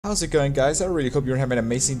How's it going, guys? I really hope you're having an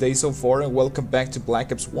amazing day so far, and welcome back to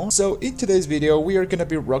Black Ops 1. So in today's video we are gonna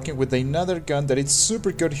be rocking with another gun that is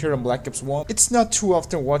super good here on Black Ops 1. It's not too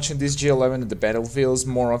often watching this G11 in the battlefields,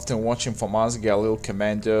 more often watching FAMAS, Galil,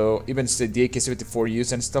 Commando, even the AK-74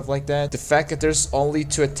 use and stuff like that. The fact that there's only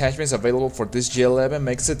 2 attachments available for this G11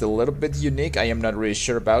 makes it a little bit unique. I am not really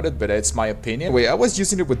sure about it, but it's my opinion. Anyway, I was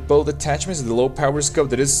using it with both attachments and the low power scope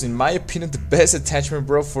that is, in my opinion, the best attachment,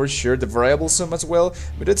 bro, for sure. The variable zoom as well,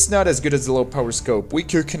 but it's not as good as the low power scope. We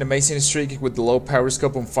cook an amazing streak with the low power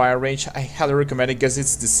scope on fire range. I highly recommend it because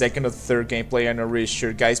it's the second or third gameplay. I'm not really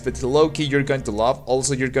sure, guys, but the low key you're going to love.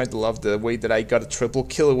 Also, you're going to love the way that I got a triple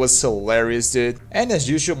kill. It was hilarious, dude. And as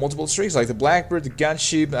usual, multiple streaks like the Blackbird, the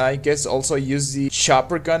gunship. I guess also I use the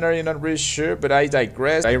chopper gunner. I'm not really sure, but I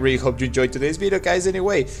digress. I really hope you enjoyed today's video, guys.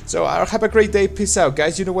 Anyway, so have a great day. Peace out,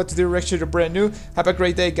 guys. You know what to do. Actually, you're brand new. Have a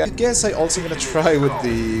great day, guys. I guess I also gonna try with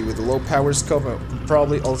the low power scope,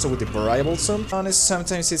 probably also with the variable zoom. Honest,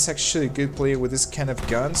 sometimes it's actually a good play with this kind of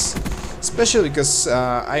guns, especially because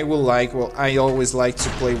I always like to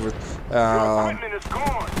play with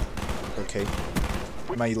okay,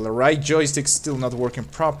 my right joystick's still not working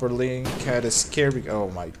properly. Kinda scary.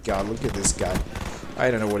 Oh my god, look at this guy.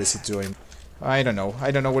 I don't know what is he doing. I don't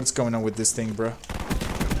know what's going on with this thing, bro.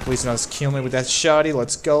 Please not kill me with that shotty.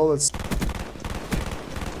 Let's go. Let's.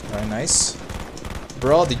 Very nice.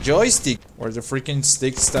 Bro, the joystick or the freaking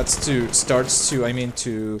stick starts to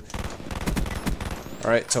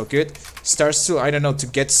alright, so good. Starts to, I don't know, to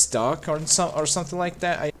get stuck or something like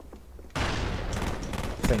that.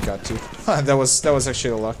 Thank God, too. that was actually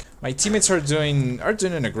a luck. My teammates are doing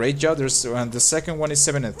a great job. There's the second one is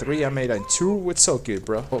 7 and 3. I made a 2. It's so good,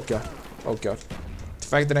 bro. Oh god. Oh god. The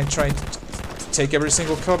fact that I'm trying to take every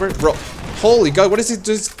single cover, bro. Holy god, what is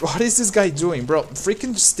this guy doing, bro?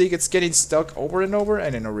 Freaking stick, it's getting stuck over and over,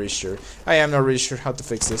 and I'm not really sure. I am not really sure how to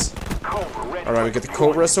fix this. Alright, we got the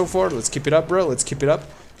Cobra so far. Let's keep it up, bro. Let's keep it up.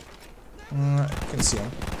 I can see him.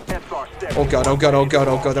 Oh god, oh god, oh god,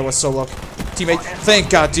 oh god, that was so luck. Teammate, thank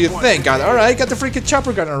god, dude, thank god. Alright, got the freaking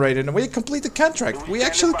chopper gunner right, and we complete the contract. We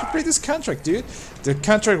actually complete this contract, dude. The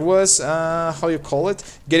contract was, how you call it?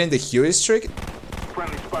 Getting the Huey streak.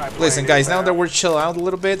 Listen, guys, now that we're chill out a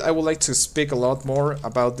little bit, I would like to speak a lot more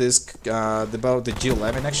about this, about the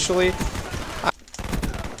G11 actually.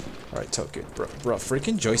 Alright, so good, bro.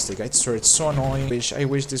 Freaking joystick, I swear it's so annoying. I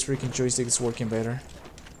wish this freaking joystick is working better.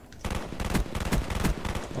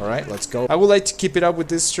 Alright, let's go. I would like to keep it up with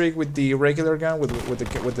this streak with the regular gun, with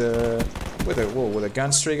a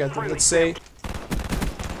gun streak, let's say.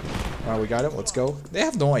 Alright, we got him. Let's go. They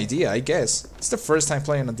have no idea, I guess. It's the first time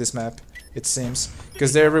playing on this map, it seems,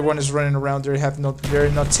 because everyone is running around. They're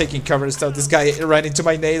not taking cover and stuff. This guy ran into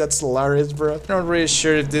my nade. That's hilarious, bro. I'm not really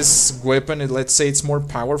sure if this weapon, let's say, it's more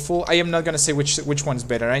powerful. I am not gonna say which one is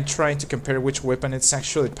better. I'm trying to compare which weapon it's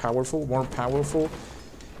actually more powerful.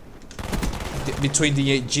 Between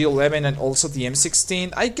the G11 and also the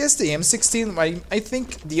M16. I guess the M16, I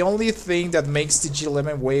think the only thing that makes the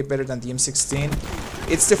G11 way better than the M16,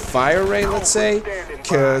 it's the fire rate, let's say,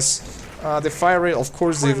 because the fire rate, of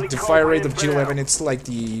course, the fire rate of G11, it's like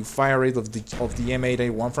the fire rate of the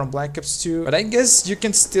M8A1 from Black Ops 2. But I guess you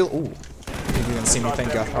can still. Ooh, you didn't see me,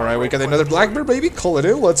 thank God. All right, we got another Blackbird, baby. Call it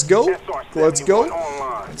in. Let's go. Let's go.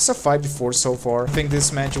 It's a 5v4 so far. I think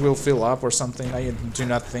this match will fill up or something. I do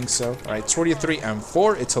not think so. All right, 23 and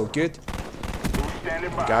 4. It's all good.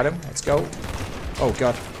 Got him. Let's go. Oh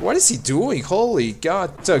god, what is he doing? Holy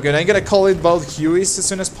god, so good. I'm gonna call in both Hueys as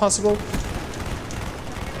soon as possible.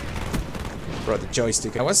 Bro, the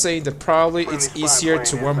joystick. I was saying that probably it's easier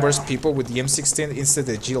to one-burst people with the M16 instead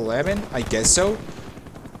of the G11. I guess so.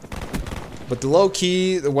 But the low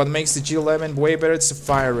key, what makes the G11 way better, it's the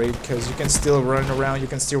fire rate, because you can still run around, you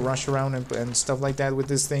can still rush around and stuff like that with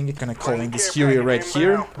this thing. You're gonna call in this Huey right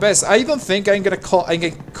here. Best, I don't think I'm gonna call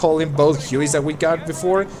in both Hueys that we got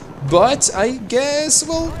before, but I guess,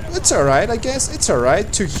 well, it's alright. I guess it's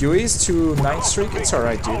alright. 2 Hueys, 2 9 streak. It's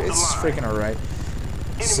alright, dude. It's freaking alright.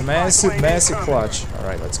 It's a massive clutch.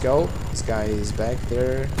 Alright, let's go. This guy is back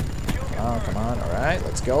there. Come on. Alright,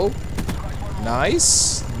 let's go.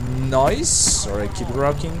 Nice. Alright, keep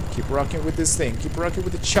rocking with this thing. Keep rocking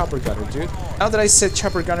with the chopper gunner, dude. Now that I said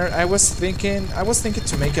chopper gunner, I was thinking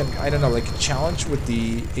to make an, I don't know, like a challenge with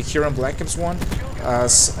the here on Black Ops 1,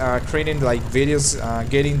 creating like videos,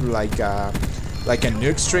 getting like like a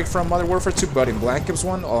nuke streak from Modern Warfare 2, but in Black Ops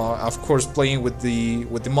 1, of course playing with the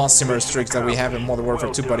most similar streaks that we have in Modern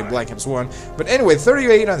Warfare 2, but in Black Ops 1. But anyway,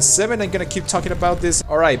 38-7, I'm gonna keep talking about this.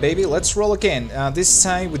 Alright, baby, let's roll again. This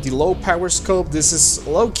time with the low power scope. This is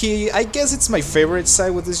low-key, I guess it's my favorite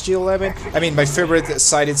sight with this G11. I mean, my favorite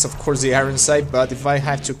sight is of course the iron sight, but if I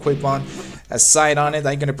have to equip on a sight on it,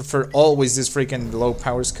 I'm gonna prefer always this freaking low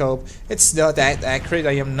power scope. It's not that accurate,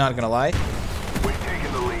 I am not gonna lie.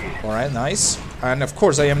 Alright, nice. And of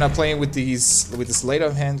course I am not playing with this sleight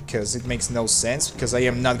of hand because it makes no sense, because I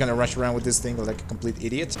am not gonna rush around with this thing like a complete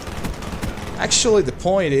idiot. Actually, the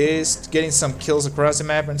point is getting some kills across the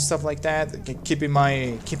map and stuff like that, keeping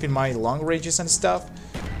my long ranges and stuff.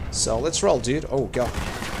 So let's roll, dude. Oh god.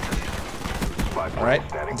 Alright,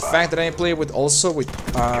 the fact that I play with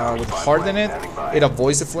hard in it, it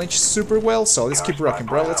avoids the flinch super well, so let's keep rocking,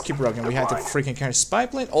 bro, let's keep rocking. We had to freaking carry spy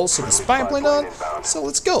plane, also the spy plane on, so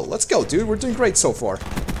let's go, dude, we're doing great so far.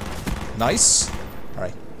 Nice.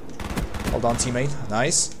 Alright. Hold on, teammate.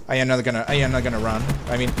 Nice. I am not gonna run.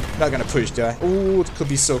 I mean, not gonna push that. Ooh, it could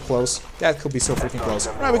be so close. That could be so freaking close.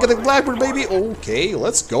 Alright, we got the Blackbird, baby. Okay,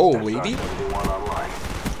 let's go, baby.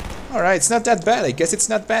 Alright, it's not that bad. I guess it's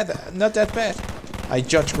not bad. Not that bad. I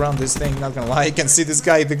judge ground this thing, not gonna lie. I can see this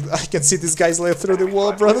guy. I can see this guy's left through the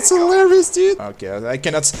wall, bro. That's hilarious, dude. Okay, I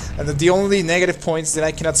cannot. And the only negative point is that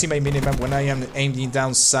I cannot see my minimap when I am aiming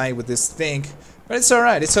down sight with this thing. But it's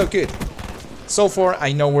alright. It's all good. So far,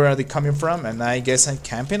 I know where they're coming from, and I guess I'm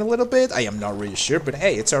camping a little bit. I am not really sure, but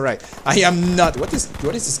hey, it's alright. I am not. What is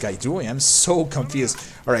this guy doing? I'm so confused.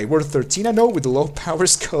 Alright, we're 13-0 with the low power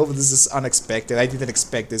scope. This is unexpected. I didn't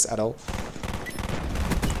expect this at all.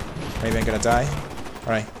 Maybe I'm gonna die.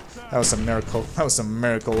 Alright, that was a miracle. That was a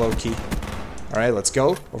miracle, low-key. Alright, let's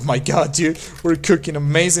go. Oh my god, dude. We're cooking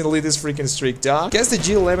amazingly this freaking streak, dog. I guess the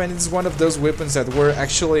G11 is one of those weapons that were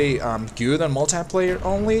actually good on multiplayer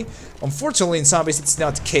only. Unfortunately, in zombies, it's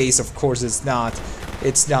not the case. Of course, it's not.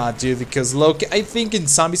 It's not, dude, because I think in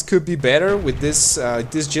zombies could be better with this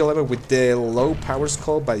this G11 with the low power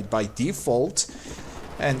scope by default.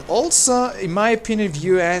 And also, in my opinion, if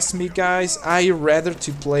you ask me, guys, I rather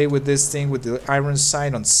to play with this thing with the iron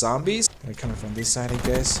sight on zombies. They're coming from this side, I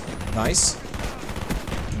guess. Nice.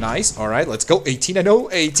 Nice. Alright, let's go.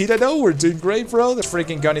 18-0. 18-0. We're doing great, bro. The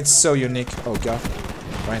freaking gun is so unique. Oh, god.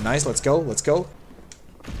 Alright, nice. Let's go. Let's go.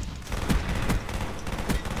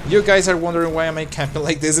 You guys are wondering why am I camping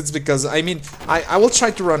like this? It's because, I mean, I will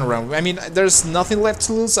try to run around. I mean, there's nothing left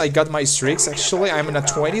to lose. I got my streaks, actually. I'm in a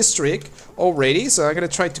 20 streak already, so I'm gonna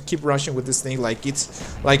try to keep rushing with this thing like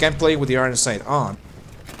I'm playing with the iron sight on.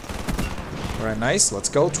 Alright, nice. Let's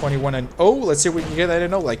go. 21-0. Let's see if we can get, I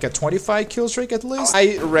don't know, like a 25 kill streak at least.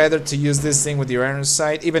 I rather to use this thing with the iron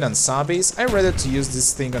sight, even on zombies. I rather to use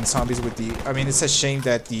this thing on zombies with the. I mean, it's a shame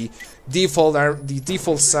that the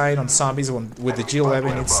default sight on zombies with the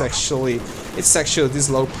G11 it's actually this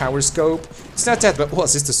low power scope. It's not that, but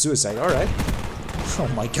it's just a suicide. Alright. Oh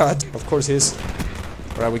my god. Of course it is.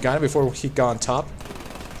 Alright, we got him before he got on top.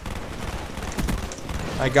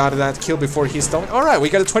 I got that kill before he's done. Alright, we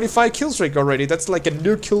got a 25 kill streak already. That's like a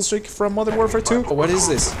new kill streak from Modern Warfare 2. Oh, what is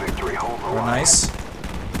this? Oh, nice.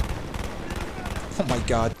 Oh my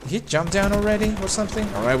god. Did he jump down already or something?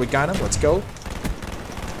 Alright, we got him. Let's go.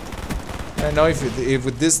 I don't know if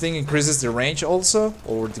with this thing increases the range also,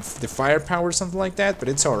 or the firepower or something like that, but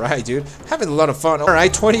it's alright, dude. Having a lot of fun.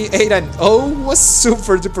 Alright, 28-0 was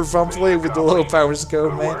super duper fun playing with the low power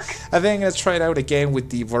scope, man. I think I'm gonna try it out again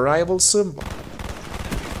with the variable soon.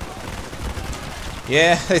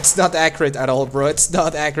 Yeah, it's not accurate at all, bro. It's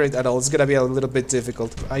not accurate at all. It's gonna be a little bit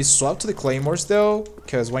difficult. I swapped to the claymores though,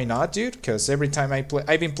 because why not, dude? Because every time I play,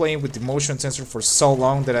 I've been playing with the motion sensor for so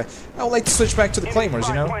long that I would like to switch back to the claymores,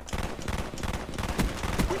 you know?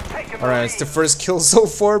 Alright, it's the first kill so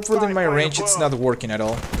far, but in my range it's not working at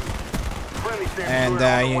all.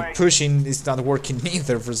 And pushing is not working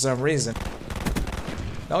either for some reason.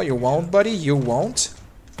 No, you won't, buddy. You won't.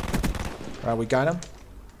 Alright, we got him.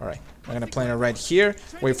 Alright. I'm gonna plant it right here,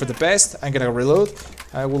 wait for the best, I'm gonna reload.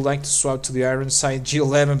 I would like to swap to the iron sight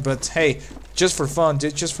G11, but hey, just for fun,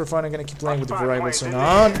 dude, just for fun, I'm gonna keep playing with the variable soon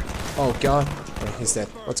on. Oh god, oh, he's dead.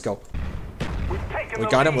 Let's go. We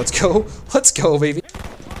got him, let's go. Let's go, baby.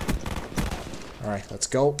 Alright, let's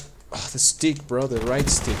go. Oh, the stick, bro, the right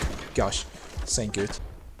stick. Gosh, this ain't good.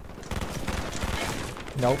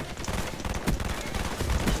 Nope.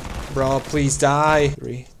 Bro, please die.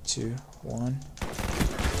 3, 2, 1.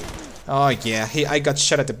 Oh yeah, I got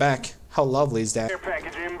shot at the back. How lovely is that?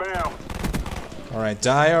 Alright,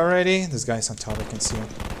 die already. This guy's on top, I can see him.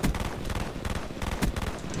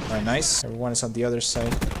 Alright, nice. Everyone is on the other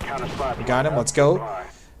side. We got him, let's go.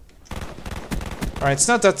 Alright, it's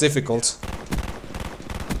not that difficult.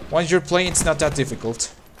 Once you're playing, it's not that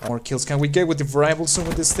difficult. More kills can we get with the variable soon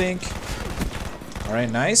with this thing?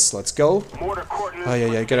 Alright, nice. Let's go. Oh,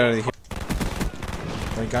 yeah, get out of here.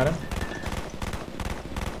 I got him.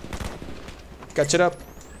 Catch it up.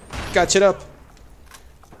 Catch it up.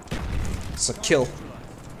 It's a kill.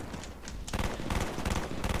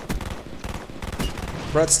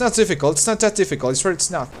 Bro, it's not difficult. It's not that difficult. I swear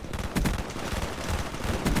it's not.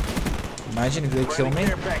 Imagine if they kill me.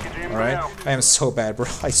 Alright. I am so bad, bro.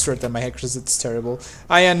 I swear that my accuracy is terrible.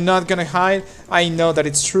 I am not gonna hide. I know that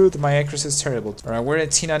it's true that my accuracy is terrible. Alright, we're at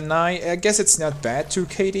 10 and 9. I guess it's not bad to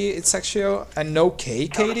KD. It's actually an okay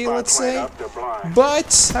KD, let's say.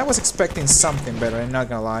 But I was expecting something better, I'm not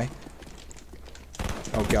gonna lie.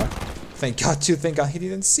 Oh god. Thank god, too. Thank god he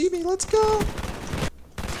didn't see me. Let's go.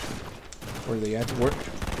 Where are they at? Where?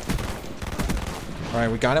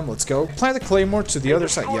 Alright, we got him. Let's go. Plant the claymore to the other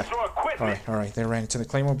side. Yeah. Alright. They ran into the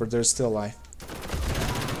claymore, but they're still alive.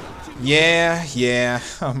 Yeah.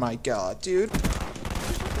 Oh my god, dude.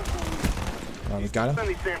 Alright, we got him.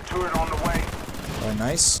 Alright,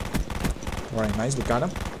 nice. Alright, nice. We got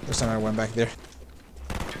him. There's another one back there.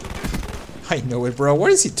 I know it, bro.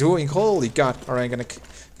 What is he doing? Holy god. Alright,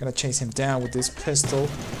 gonna chase him down with this pistol.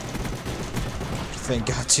 Thank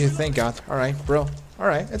god, dude. Thank god. Alright, bro.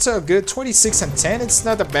 Alright, it's all good. 26 and 10. It's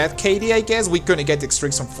not a bad KD, I guess. We couldn't get the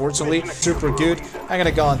streaks, unfortunately. Super good. I'm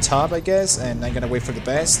gonna go on top, I guess, and I'm gonna wait for the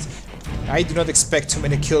best. I do not expect too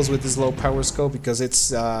many kills with this low power scope because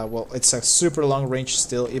it's, well, it's a super long range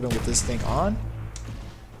still, even with this thing on.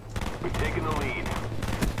 We're taking the lead.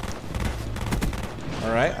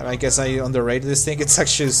 Alright, I guess I underrated this thing. It's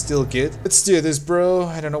actually still good. Let's do this, bro.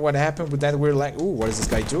 I don't know what happened with that weird lag. Ooh, what is this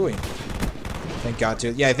guy doing? Thank god,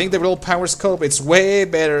 dude. Yeah, I think the real power scope, it's way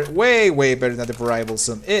better, way better than the variable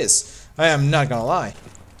zoom is. I am not gonna lie.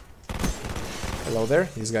 Hello there.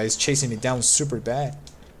 This guy is chasing me down super bad.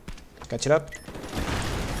 Catch it up.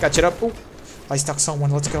 Catch it up. Ooh, I stuck someone.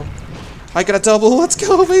 Let's go. I got a double. Let's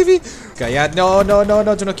go, baby. Okay, yeah, no.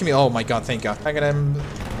 Do not kill me. Oh my god, thank god. I'm gonna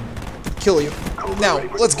kill you. Now,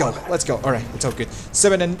 let's go. Alright, it's all good.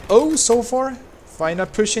 7 and 0 so far. Why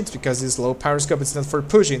not pushing? It's because this low power scope is not for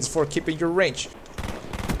pushing, it's for keeping your range.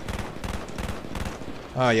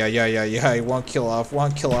 Oh, yeah. One kill off,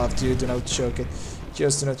 dude. Do not choke it.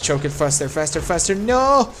 Just do not choke it. Faster.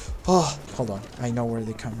 No! Oh, hold on. I know where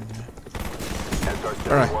they're coming now.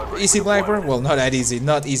 Alright, easy Blackbird? Well, not that easy.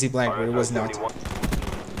 Not easy Blackbird, it was not.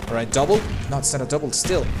 Alright, double? No, it's not a double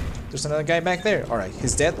still. There's another guy back there. Alright,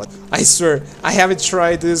 he's dead. I swear, I haven't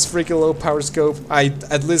tried this freaking low power scope.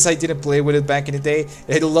 At least I didn't play with it back in the day.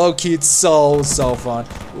 Low-key, it's so fun.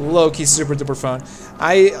 Low-key, super duper fun.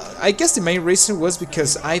 I guess the main reason was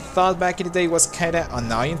because I thought back in the day it was kinda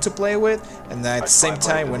annoying to play with. And at the same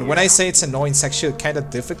time, when I say it's annoying, it's actually kinda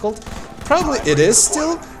difficult. Probably it is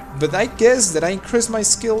still. But I guess that I increased my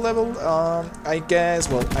skill level, I guess,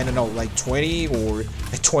 well, I don't know, like 20 or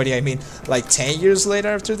 20, I mean, like 10 years later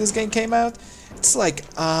after this game came out. It's like,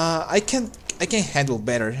 I can handle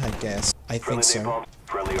better, I guess. I think so. No.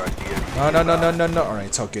 Alright,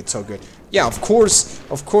 it's all good. Yeah, of course,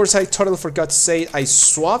 I totally forgot to say it. I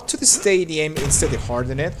swapped to the stadium instead of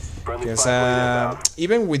harden it. Because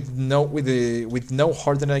even with no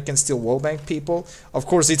harden, I can still wallbang people. Of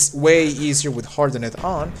course, it's way easier with harden it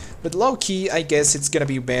on, but low key, I guess it's gonna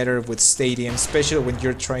be better with stadium, especially when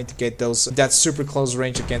you're trying to get that super close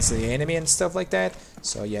range against the enemy and stuff like that.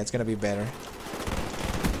 So yeah, it's gonna be better.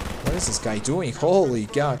 What is this guy doing? Holy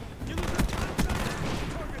god!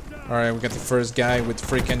 All right, we got the first guy with the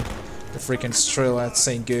freaking Strela. That's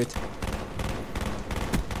ain't good.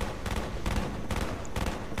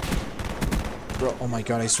 Bro, oh my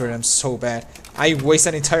god, I swear I'm so bad. I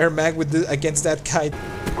wasted an entire mag against that guy.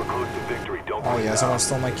 Oh yeah, someone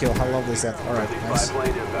stole my kill. How lovely is that? Alright, nice.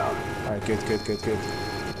 Alright, good.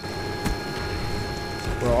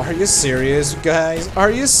 Bro, are you serious, guys? Are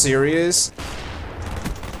you serious?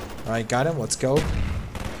 Alright, got him. Let's go.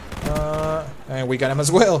 And we got him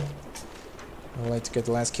as well. I'd like to get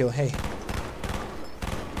the last kill. Hey.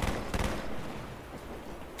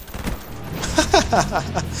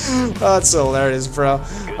 That's hilarious, bro.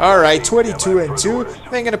 Alright, 22 and 2.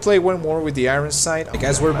 I'm gonna play one more with the Iron Sight. I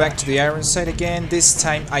guess we're back to the Iron Sight again. This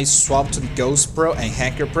time I swapped to the Ghost Pro and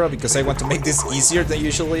Hacker Pro because I want to make this easier than it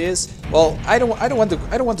usually is. Well, I don't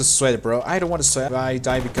want to sweat it, bro. I don't want to sweat. I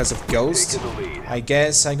die because of Ghost. I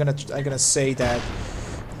guess I'm gonna say that.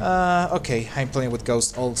 Okay, I'm playing with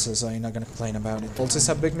Ghost also, so I'm not gonna complain about it. Also, it's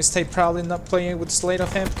a big mistake probably not playing with Slate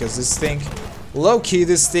of him because this thing low-key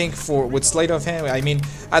this thing with sleight of hand, I mean,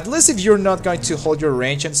 at least if you're not going to hold your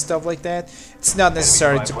range and stuff like that, it's not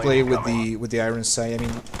necessary to play with the iron sight. I mean,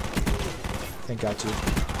 thank God, dude.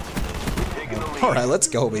 Alright, let's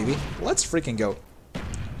go, baby. Let's freaking go.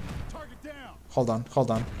 Hold on.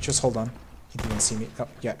 Just hold on. He didn't see me. Oh,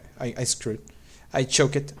 yeah, I screwed. I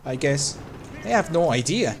choke it, I guess. I have no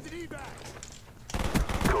idea.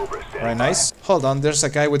 Alright, nice. Hold on, there's a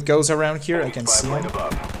guy with ghosts around here. I can see him.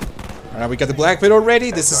 Alright, we got the black pit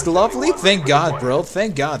already. This is lovely. Thank God, bro.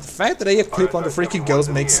 Thank God. The fact that I equip on the freaking ghost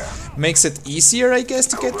makes it easier, I guess,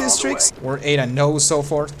 to get these tricks. We're 8-0 so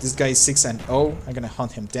far. This guy is 6-0. I'm gonna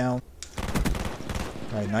hunt him down.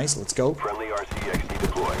 Alright, nice. Let's go.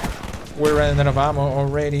 We're running out of ammo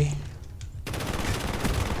already.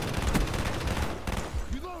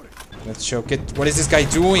 Let's choke it. What is this guy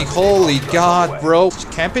doing? Holy God, bro.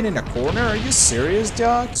 Camping in a corner? Are you serious,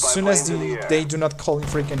 dog? As soon as they do not call him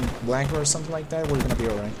freaking black or something like that, we're gonna be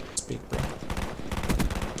alright. Speak, bro.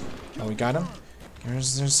 Oh, we got him.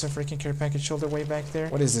 There's a freaking care package all the way back there.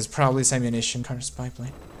 What is this? Probably some ammunition. Counter spy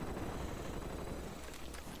plane.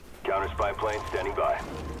 Counter spy plane standing by.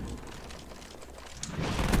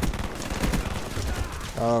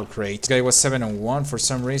 Oh, great. This guy was 7-1 for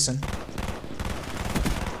some reason.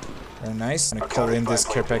 Very nice. I'm gonna call in this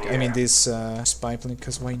care pack. I mean, this spy plane,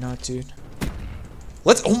 because why not, dude?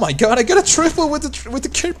 Let's. Oh my God! I got a triple with the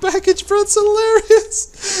care package, bro. It's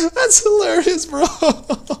hilarious. That's hilarious, bro.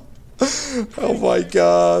 Oh my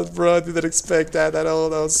God, bro! I didn't expect that at all.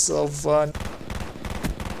 That was so fun.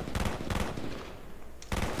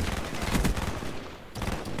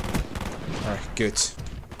 All right, good.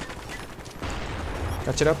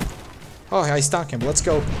 Catch it up. Oh, I stuck him. Let's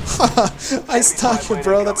go. I stuck him,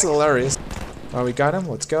 bro. That's hilarious. Oh, we got him.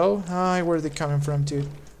 Let's go. Hi, where are they coming from, dude?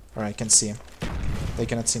 Alright, I can see him. They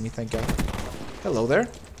cannot see me, thank God. Hello there.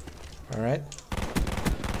 Alright.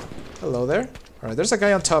 Hello there. Alright, there's a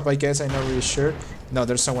guy on top, I guess. I'm not really sure. No,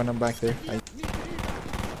 there's someone on back there.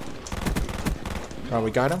 Oh, we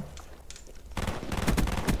got him.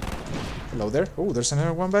 Hello there. Oh, there's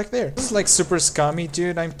another one back there. This is like super scummy,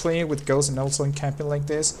 dude. I'm playing with ghosts and also in camping like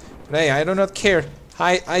this. But hey, I do not care.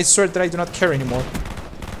 I swear that I do not care anymore.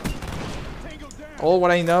 All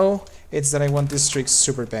what I know is that I want this streak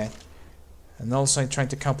super bad. And also I'm trying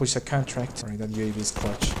to accomplish a contract. Alright, that UAV is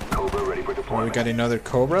clutch. Oh, we got another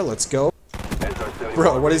Cobra. Let's go.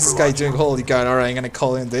 Bro, what is this guy doing? Holy God. Alright, I'm gonna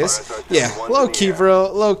call in this. Yeah, low-key,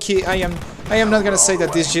 bro. Low-key. I am not gonna say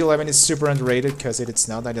that this G11 is super underrated, because it's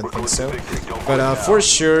not. I don't think so. But for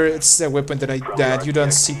sure, it's a weapon that you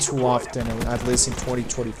don't see too often, at least in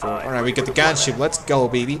 2024. Alright, we got the gunship. Let's go,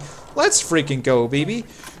 baby. Let's freaking go, baby.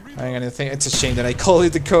 I'm gonna think it's a shame that I call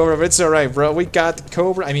it the Cobra, but it's alright, bro. We got the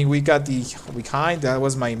Cobra. I mean, we got the behind. That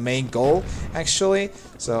was my main goal, actually.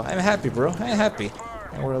 So I'm happy, bro. I'm happy.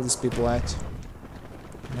 And where are these people at?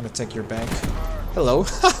 I'm gonna take your back. Hello.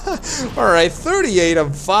 Alright,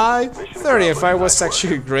 38-5. 38-5 was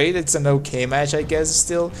actually great. It's an okay match, I guess,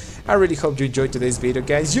 still. I really hope you enjoyed today's video,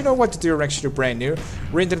 guys. You know what to do, you're actually brand new.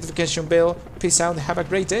 Ring the notification bell. Peace out and have a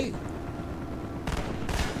great day.